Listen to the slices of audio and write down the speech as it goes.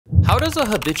How does a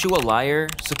habitual liar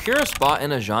secure a spot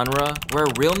in a genre where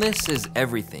realness is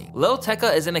everything? Lil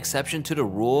Tecca is an exception to the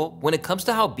rule when it comes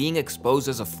to how being exposed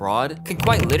as a fraud can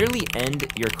quite literally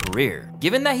end your career.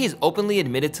 Given that he's openly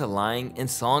admitted to lying in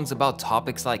songs about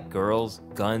topics like girls,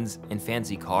 guns, and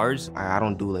fancy cars. I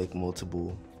don't do like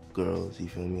multiple girls, you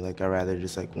feel me? Like, I'd rather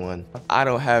just like one. I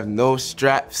don't have no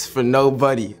straps for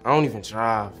nobody. I don't even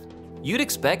drive. You'd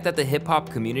expect that the hip-hop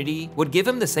community would give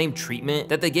him the same treatment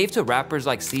that they gave to rappers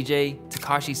like CJ,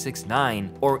 Tekashi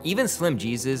 6ix9ine, or even Slim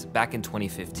Jesus back in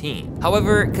 2015.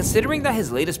 However, considering that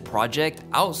his latest project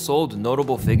outsold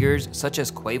notable figures such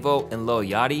as Quavo and Lil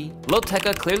Yachty, Lil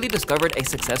Tecca clearly discovered a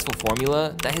successful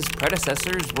formula that his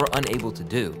predecessors were unable to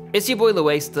do. It's your boy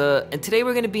Louaista, and today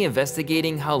we're going to be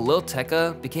investigating how Lil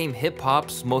Tecca became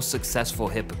hip-hop's most successful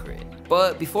hypocrite.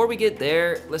 But before we get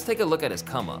there, let's take a look at his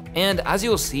come up. And as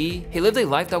you'll see, he lived a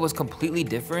life that was completely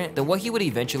different than what he would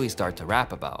eventually start to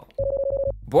rap about.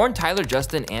 Born Tyler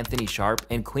Justin Anthony Sharp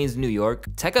in Queens, New York,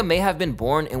 Tecca may have been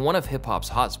born in one of hip-hop's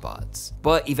hotspots,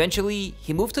 but eventually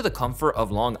he moved to the comfort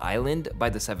of Long Island by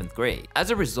the 7th grade. As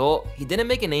a result, he didn't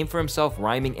make a name for himself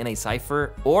rhyming in a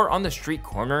cypher or on the street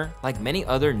corner like many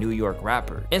other New York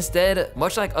rappers. Instead,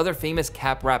 much like other famous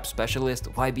cap rap specialists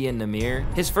YB and Namir,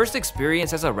 his first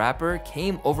experience as a rapper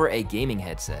came over a gaming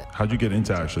headset. How'd you get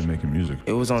into actually making music?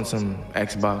 It was on some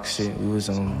Xbox shit. We was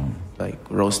like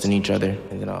roasting each other,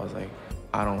 and then I was like,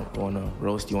 I don't want to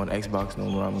roast you on Xbox no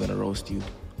more. I'm going to roast you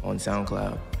on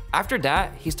SoundCloud. After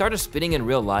that, he started spitting in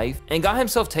real life and got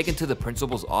himself taken to the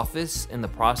principal's office in the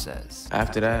process.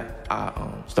 After that,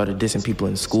 I started dissing people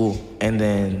in school. And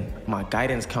then my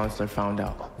guidance counselor found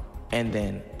out. And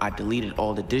then I deleted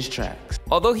all the diss tracks.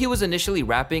 Although he was initially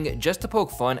rapping just to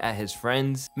poke fun at his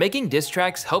friends, making diss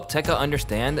tracks helped Tecca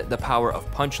understand the power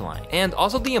of punchline, and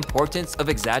also the importance of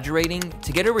exaggerating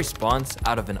to get a response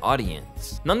out of an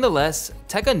audience. Nonetheless,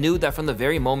 Tecca knew that from the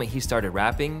very moment he started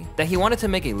rapping, that he wanted to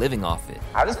make a living off it.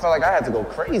 I just felt like I had to go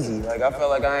crazy. Like, I felt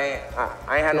like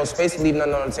I ain't had no space to leave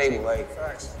nothing on the table. Like,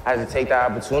 I had to take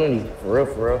that opportunity, for real,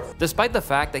 for real. Despite the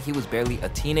fact that he was barely a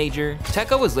teenager,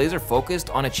 Tecca was laser focused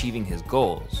on achieving his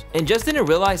goals, and just didn't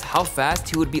realize how fast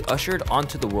he would be ushered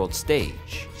onto the world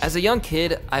stage. As a young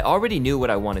kid, I already knew what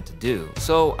I wanted to do,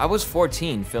 so I was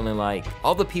 14 feeling like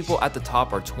all the people at the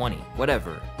top are 20,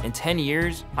 whatever. In 10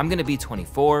 years, I'm gonna be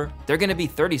 24, they're gonna be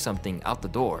 30 something out the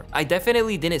door. I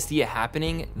definitely didn't see it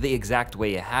happening the exact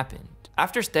way it happened.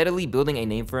 After steadily building a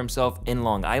name for himself in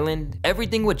Long Island,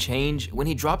 everything would change when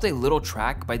he dropped a little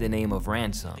track by the name of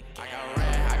Ransom.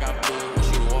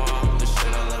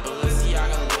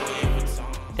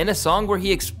 In a song where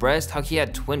he expressed how he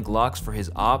had twin Glocks for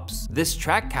his ops, this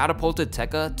track catapulted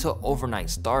Tecca to overnight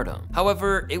stardom.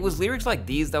 However, it was lyrics like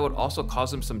these that would also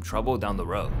cause him some trouble down the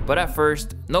road. But at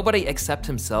first, nobody except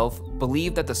himself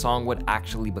believed that the song would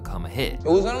actually become a hit. It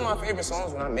was one of my favorite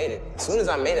songs when I made it. As soon as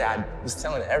I made it, I was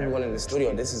telling everyone in the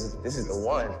studio, this is the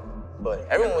one. But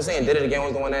everyone was saying Did It Again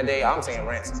was the one that day. I'm saying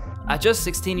Ransom. At just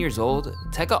 16 years old,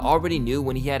 Tecca already knew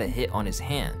when he had a hit on his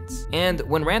hands. And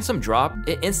when Ransom dropped,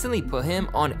 it instantly put him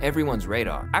on everyone's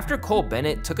radar. After Cole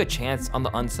Bennett took a chance on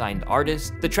the unsigned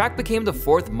artist, the track became the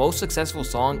 4th most successful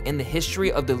song in the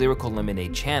history of the Lyrical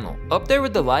Lemonade channel, up there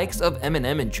with the likes of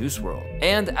Eminem and Juice WRLD.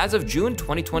 And as of June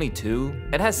 2022,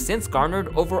 it has since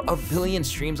garnered over 1 billion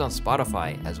streams on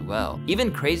Spotify as well.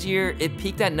 Even crazier, it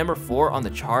peaked at number 4 on the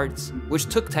charts, which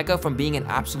took Tecca from being an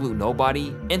absolute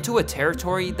nobody into a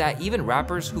territory that even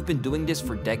rappers who've been doing this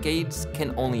for decades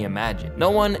can only imagine.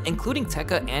 No one, including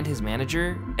Tecca and his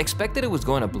manager, expected it was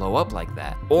going to blow up like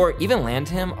that, or even land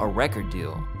him a record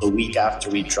deal. The week after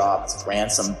we dropped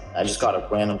Ransom, I just got a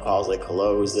random call. I was like,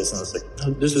 hello, who's this? And I was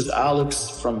like, this is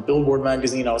Alex from Billboard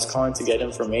magazine. I was calling to get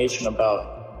information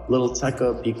about Lil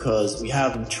Tecca because we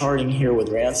have him charting here with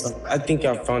Ransom. I think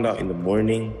I found out in the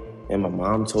morning, and my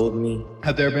mom told me.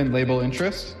 Had there been label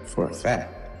interest? For a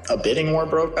fact. A bidding war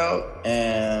broke out,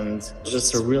 and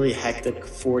just a really hectic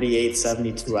 48,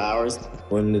 72 hours.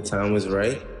 When the time was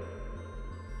right,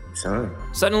 time.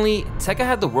 Suddenly, Tecca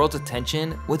had the world's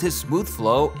attention with his smooth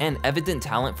flow and evident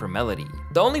talent for melody.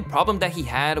 The only problem that he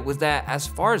had was that as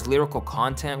far as lyrical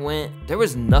content went, there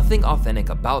was nothing authentic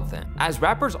about them. As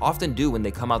rappers often do when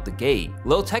they come out the gate,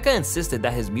 Lil Tecca insisted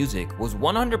that his music was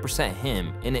 100%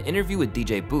 him in an interview with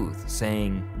DJ Booth,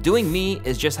 saying, "Doing me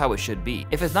is just how it should be.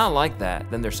 If it's not like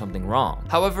that, then there's something wrong."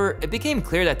 However, it became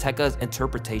clear that Tecca's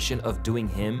interpretation of doing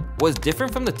him was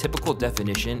different from the typical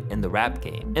definition in the rap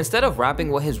game. Instead of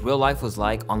rapping what his real life was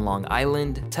like on Long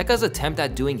Island, Tecca's attempt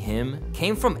at doing him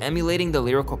came from emulating the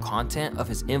lyrical content of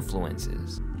his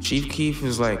influences. Chief Keef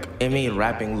was like, it made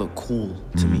rapping look cool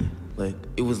to me. Like,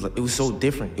 it was so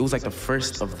different. It was like the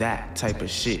first of that type of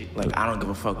shit. Like, I don't give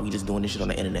a fuck, we just doing this shit on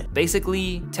the internet.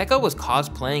 Basically, Tecca was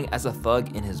cosplaying as a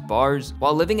thug in his bars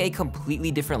while living a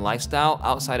completely different lifestyle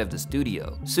outside of the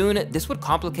studio. Soon, this would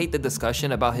complicate the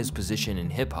discussion about his position in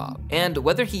hip-hop, and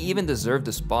whether he even deserved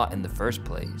the spot in the first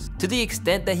place, to the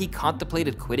extent that he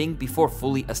contemplated quitting before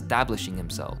fully establishing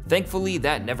himself. Thankfully,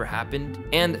 that never happened,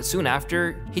 and soon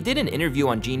after, he did an interview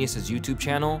on Genius's YouTube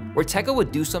channel where Tecca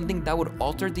would do something that would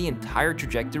alter the entire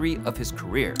trajectory of his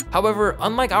career. However,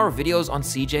 unlike our videos on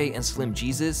CJ and Slim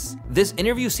Jesus, this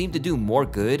interview seemed to do more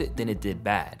good than it did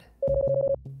bad.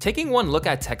 Taking one look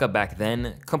at Tecca back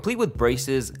then, complete with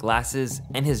braces, glasses,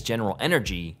 and his general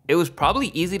energy, it was probably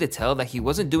easy to tell that he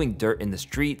wasn't doing dirt in the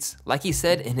streets like he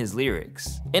said in his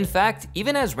lyrics. In fact,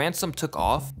 even as Ransom took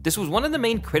off, this was one of the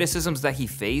main criticisms that he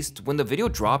faced when the video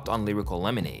dropped on Lyrical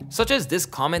Lemonade, such as this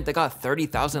comment that got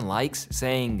 30,000 likes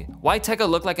saying, "Why Tecca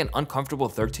look like an uncomfortable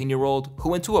 13-year-old who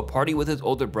went to a party with his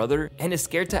older brother and is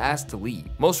scared to ask to leave.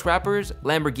 Most rappers,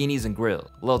 Lamborghinis and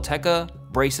grill. Lil Tecca,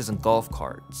 braces and golf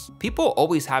carts." People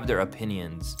always have their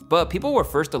opinions, but people were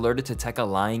first alerted to Tecca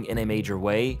lying in a major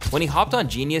way when he hopped on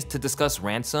Genius to discuss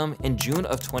Ransom in June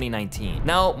of 2019.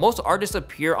 Now, most artists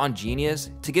appear on Genius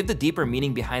to give the deeper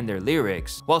meaning behind their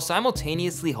lyrics while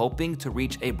simultaneously hoping to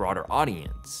reach a broader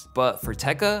audience. But for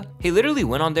Tecca, he literally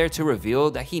went on there to reveal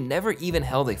that he never even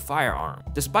held a firearm,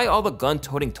 despite all the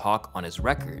gun-toting talk on his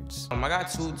records. I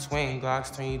got 2 twin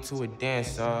Glocks, turn you to a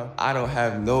dancer. I don't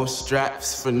have no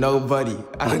straps for nobody.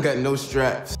 I don't got no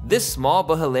straps. This small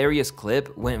but hilarious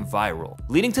clip went viral,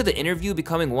 leading to the interview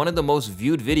becoming one of the most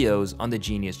viewed videos on the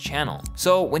Genius channel.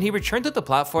 So when he returned to the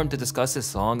platform to discuss his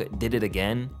song Did It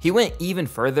Again, he went even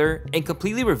further and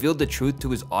completely revealed the truth to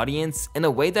his audience in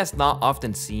a way that's not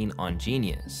often seen on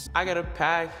Genius. I got a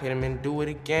pack, hit him and do it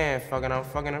again. I'm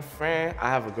fucking a friend. I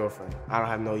have a girlfriend. I don't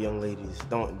have no young ladies.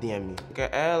 Don't DM me.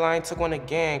 Got airline, took one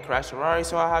again. Crashed Ferrari,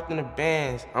 so I hopped in the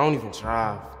Benz. I don't even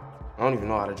drive. I don't even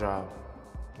know how to drive.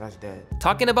 That's dead.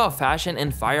 Talking about fashion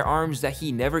and firearms that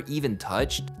he never even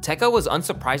touched, Tecca was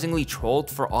unsurprisingly trolled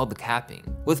for all the capping,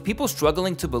 with people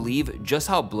struggling to believe just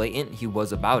how blatant he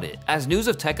was about it. As news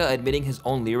of Tecca admitting his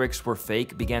own lyrics were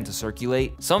fake began to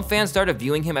circulate, some fans started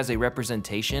viewing him as a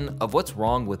representation of what's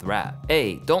wrong with rap.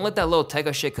 Hey, don't let that Lil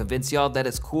Tecca shit convince y'all that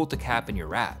it's cool to cap in your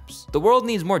raps. The world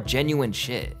needs more genuine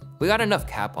shit. We got enough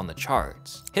cap on the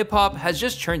charts. Hip-hop has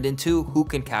just turned into who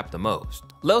can cap the most.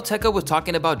 Lil Tecca was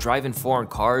talking about driving foreign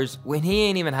cars when he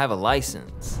ain't even have a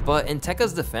license. But in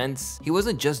Tecca's defense, he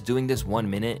wasn't just doing this 1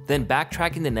 minute, then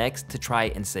backtracking the next to try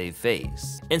and save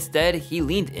face. Instead, he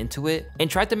leaned into it and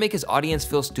tried to make his audience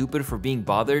feel stupid for being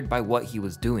bothered by what he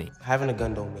was doing. Having a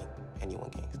gun don't make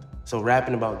anyone gangster. So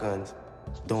rapping about guns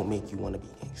don't make you want to be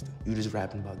gangster. You just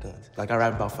rapping about guns. Like I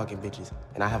rap about fucking bitches,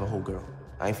 and I have a whole girl.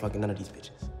 I ain't fucking none of these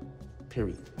bitches.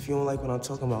 Period. If you don't like what I'm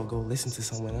talking about, go listen to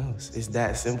someone else. It's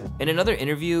that simple. In another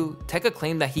interview, Tecca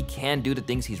claimed that he can do the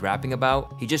things he's rapping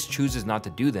about, he just chooses not to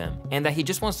do them, and that he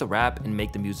just wants to rap and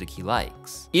make the music he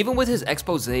likes. Even with his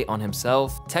expose on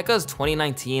himself, Tecca's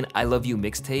 2019 I Love You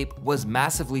mixtape was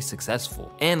massively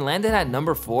successful and landed at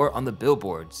number 4 on the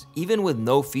billboards, even with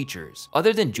no features,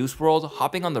 other than Juice WRLD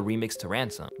hopping on the remix to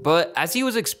Ransom. But as he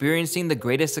was experiencing the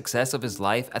greatest success of his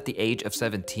life at the age of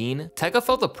 17, Tecca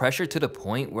felt the pressure to the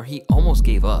point where he almost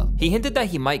gave up. He hinted that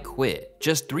he might quit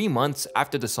just 3 months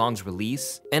after the song's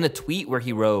release, in a tweet where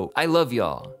he wrote, "I love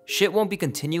y'all. Shit won't be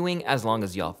continuing as long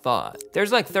as y'all thought.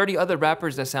 There's like 30 other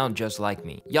rappers that sound just like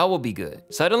me. Y'all will be good."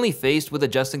 Suddenly faced with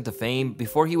adjusting to fame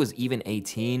before he was even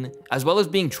 18, as well as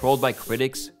being trolled by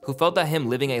critics who felt that him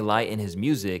living a lie in his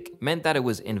music meant that it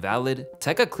was invalid,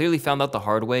 Tecca clearly found out the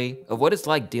hard way of what it's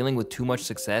like dealing with too much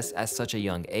success at such a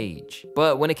young age.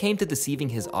 But when it came to deceiving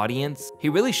his audience, he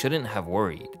really shouldn't have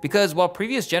worried, because while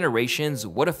previous generations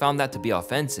would have found that to be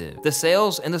offensive, the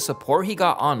sales and the support he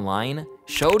got online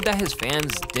showed that his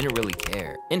fans didn't really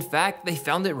care. In fact, they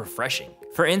found it refreshing.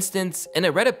 For instance, in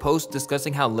a Reddit post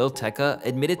discussing how Lil Tecca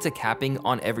admitted to capping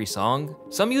on every song,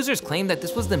 some users claimed that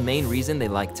this was the main reason they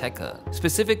liked Tecca,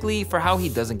 specifically for how he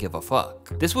doesn't give a fuck.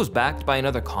 This was backed by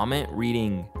another comment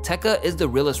reading, "Tecca is the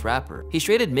realest rapper. He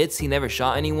straight admits he never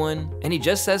shot anyone, and he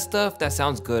just says stuff that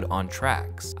sounds good on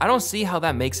tracks. I don't see how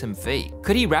that makes him fake.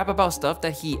 Could he rap about stuff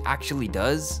that he actually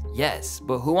does? Yes,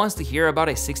 but who wants to hear about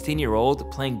a 16-year-old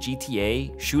playing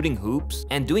GTA, shooting hoops,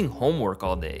 and doing homework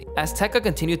all day?" As Tecca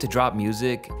continued to drop music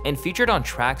and featured on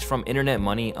tracks from Internet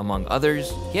Money among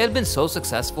others, he had been so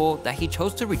successful that he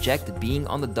chose to reject being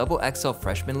on the XXL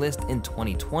freshman list in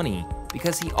 2020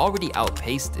 because he already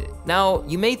outpaced it. Now,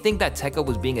 you may think that Tecca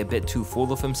was being a bit too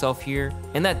full of himself here,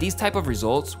 and that these type of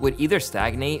results would either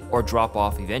stagnate or drop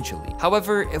off eventually.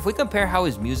 However, if we compare how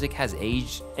his music has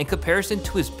aged in comparison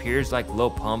to his peers like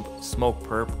Lil Pump, Smoke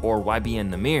Perp, or YBN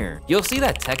Namir, you'll see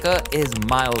that Tecca is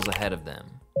miles ahead of them.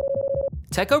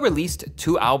 Tecca released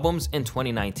 2 albums in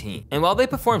 2019, and while they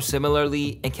performed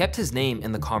similarly and kept his name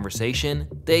in the conversation,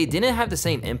 they didn't have the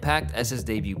same impact as his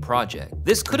debut project.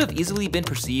 This could have easily been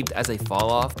perceived as a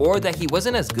falloff or that he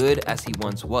wasn't as good as he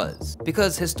once was,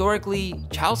 because historically,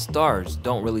 child stars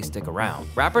don't really stick around.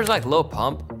 Rappers like Lil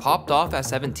Pump popped off at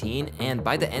 17, and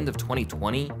by the end of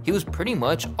 2020, he was pretty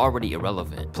much already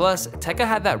irrelevant. Plus, Tecca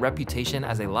had that reputation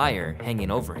as a liar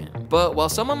hanging over him. But while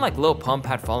someone like Lil Pump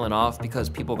had fallen off because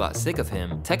people got sick of him,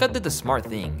 Tecca did the smart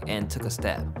thing and took a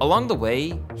step. Along the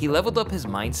way, he leveled up his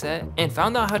mindset and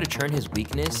found out how to turn his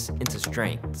weakness into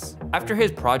strengths. After his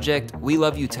project We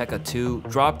Love You Tecca 2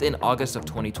 dropped in August of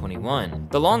 2021,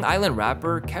 the Long Island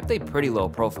rapper kept a pretty low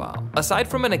profile. Aside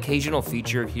from an occasional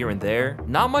feature here and there,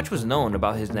 not much was known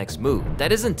about his next move.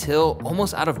 That is until,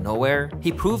 almost out of nowhere,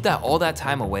 he proved that all that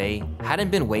time away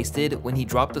hadn't been wasted when he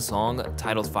dropped the song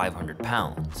titled 500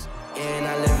 Pounds. And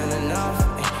I live in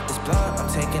enough, this blunt,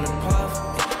 I'm taking a puff.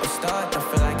 Start, I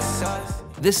feel like it's sus.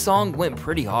 This song went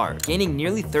pretty hard, gaining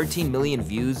nearly 13 million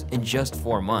views in just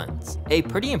 4 months, a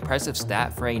pretty impressive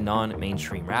stat for a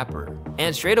non-mainstream rapper.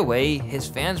 And straight away, his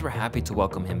fans were happy to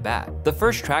welcome him back. The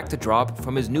first track to drop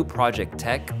from his new project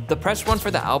Tech, the press run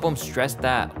for the album stressed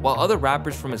that while other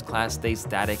rappers from his class stayed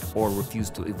static or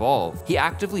refused to evolve, he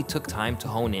actively took time to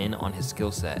hone in on his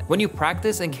skill set. When you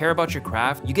practice and care about your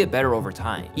craft, you get better over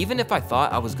time. Even if I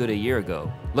thought I was good a year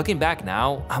ago, looking back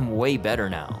now, I'm way better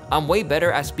now. I'm way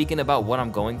better at speaking about what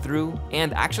I'm going through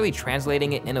and actually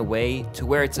translating it in a way to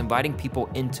where it's inviting people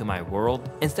into my world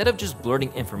instead of just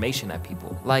blurting information at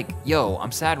people. Like, yo,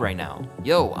 I'm sad right now.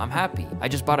 Yo, I'm happy. I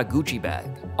just bought a Gucci bag.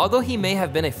 Although he may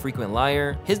have been a frequent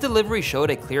liar, his delivery showed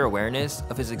a clear awareness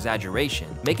of his exaggeration,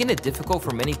 making it difficult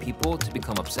for many people to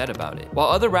become upset about it. While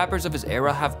other rappers of his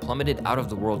era have plummeted out of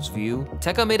the world's view,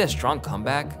 Tecca made a strong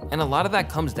comeback, and a lot of that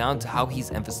comes down to how he's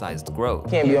emphasized growth.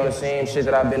 Can't be on the same shit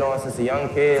that I've been on since a young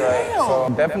kid,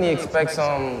 so definitely expect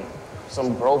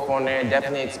some growth on there.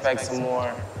 Definitely expect some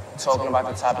more talking about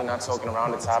the topic, not talking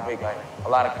around the topic. Like, a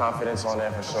lot of confidence on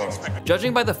there for sure.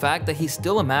 Judging by the fact that he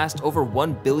still amassed over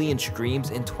 1 billion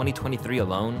streams in 2023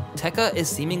 alone, Tecca is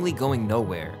seemingly going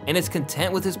nowhere and is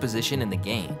content with his position in the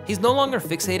game. He's no longer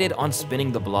fixated on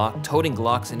spinning the block, toting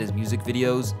Glocks in his music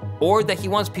videos, or that he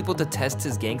wants people to test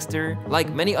his gangster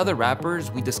like many other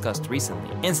rappers we discussed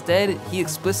recently. Instead, he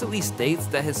explicitly states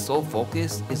that his sole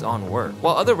focus is on work.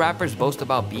 While other rappers boast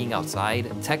about being outside,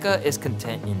 Tecca is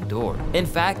content indoors. In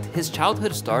fact, his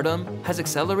childhood stardom has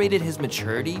accelerated his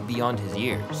maturity beyond his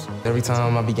years. Every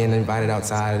time I be getting invited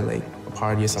outside, like a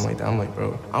party or something like that, I'm like,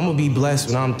 bro, I'm gonna be blessed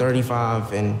when I'm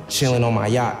 35 and chilling on my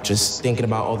yacht, just thinking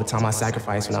about all the time I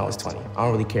sacrificed when I was 20. I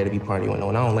don't really care to be partying with no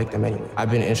one. I don't like them anyway.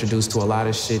 I've been introduced to a lot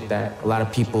of shit that a lot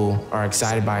of people are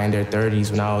excited by in their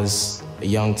 30s when I was a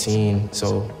young teen.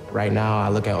 So right now, I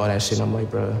look at all that shit and I'm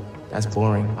like, bro, that's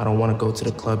boring. I don't want to go to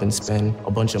the club and spend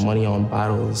a bunch of money on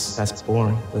bottles. That's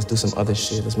boring. Let's do some other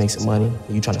shit. Let's make some money.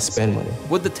 You trying to spend money.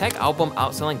 With the Tech album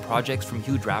outselling projects from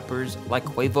huge rappers like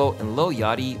Quavo and Lil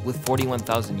Yachty with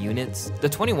 41,000 units, the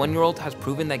 21-year-old has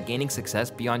proven that gaining success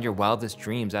beyond your wildest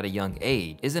dreams at a young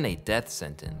age isn't a death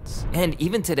sentence. And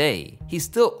even today, he's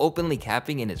still openly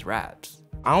capping in his raps.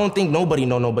 I don't think nobody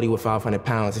know nobody with 500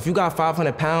 pounds. If you got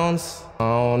 500 pounds, I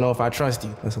don't know if I trust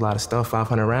you. That's a lot of stuff,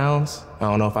 500 rounds. I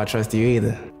don't know if I trust you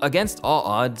either. Against all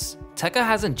odds, Tecca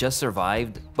hasn't just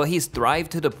survived, but he's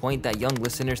thrived to the point that young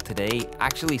listeners today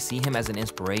actually see him as an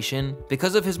inspiration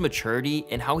because of his maturity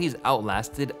and how he's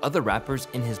outlasted other rappers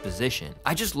in his position.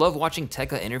 I just love watching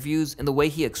Tecca interviews and the way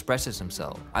he expresses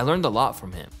himself. I learned a lot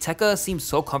from him. Tecca seems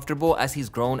so comfortable as he's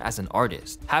grown as an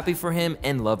artist. Happy for him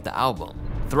and love the album.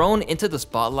 Thrown into the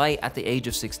spotlight at the age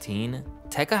of 16,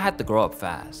 Tecca had to grow up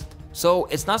fast. So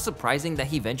it's not surprising that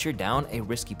he ventured down a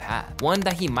risky path, one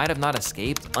that he might have not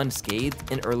escaped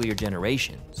unscathed in earlier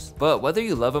generations. But whether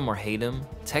you love him or hate him,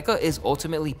 Tecca is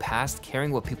ultimately past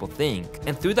caring what people think,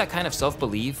 and through that kind of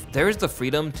self-belief, there is the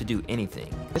freedom to do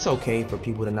anything. It's okay for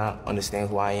people to not understand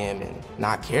who I am and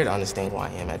not care to understand who I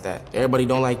am at that. Everybody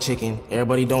don't like chicken,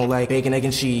 everybody don't like bacon, egg,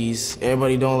 and cheese,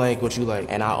 everybody don't like what you like,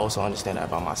 and I also understand that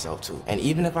about myself too. And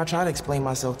even if I try to explain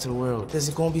myself to the world, there's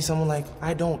gonna be someone like,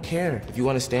 I don't care. If you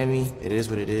understand me, it is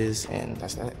what it is, and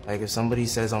that's that. Like if somebody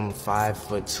says I'm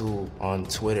 5'2" on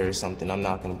Twitter or something, I'm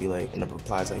not gonna be like, and the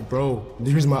replies like, bro,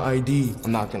 here's my ID.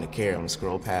 I'm not gonna care, I'm gonna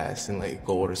scroll past and like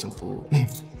go order some food.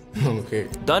 Okay.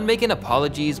 Done making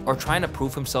apologies or trying to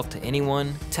prove himself to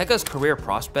anyone, Tecca's career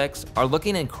prospects are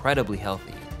looking incredibly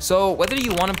healthy. So whether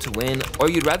you want him to win or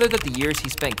you'd rather that the years he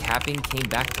spent capping came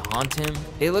back to haunt him,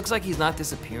 it looks like he's not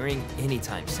disappearing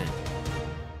anytime soon.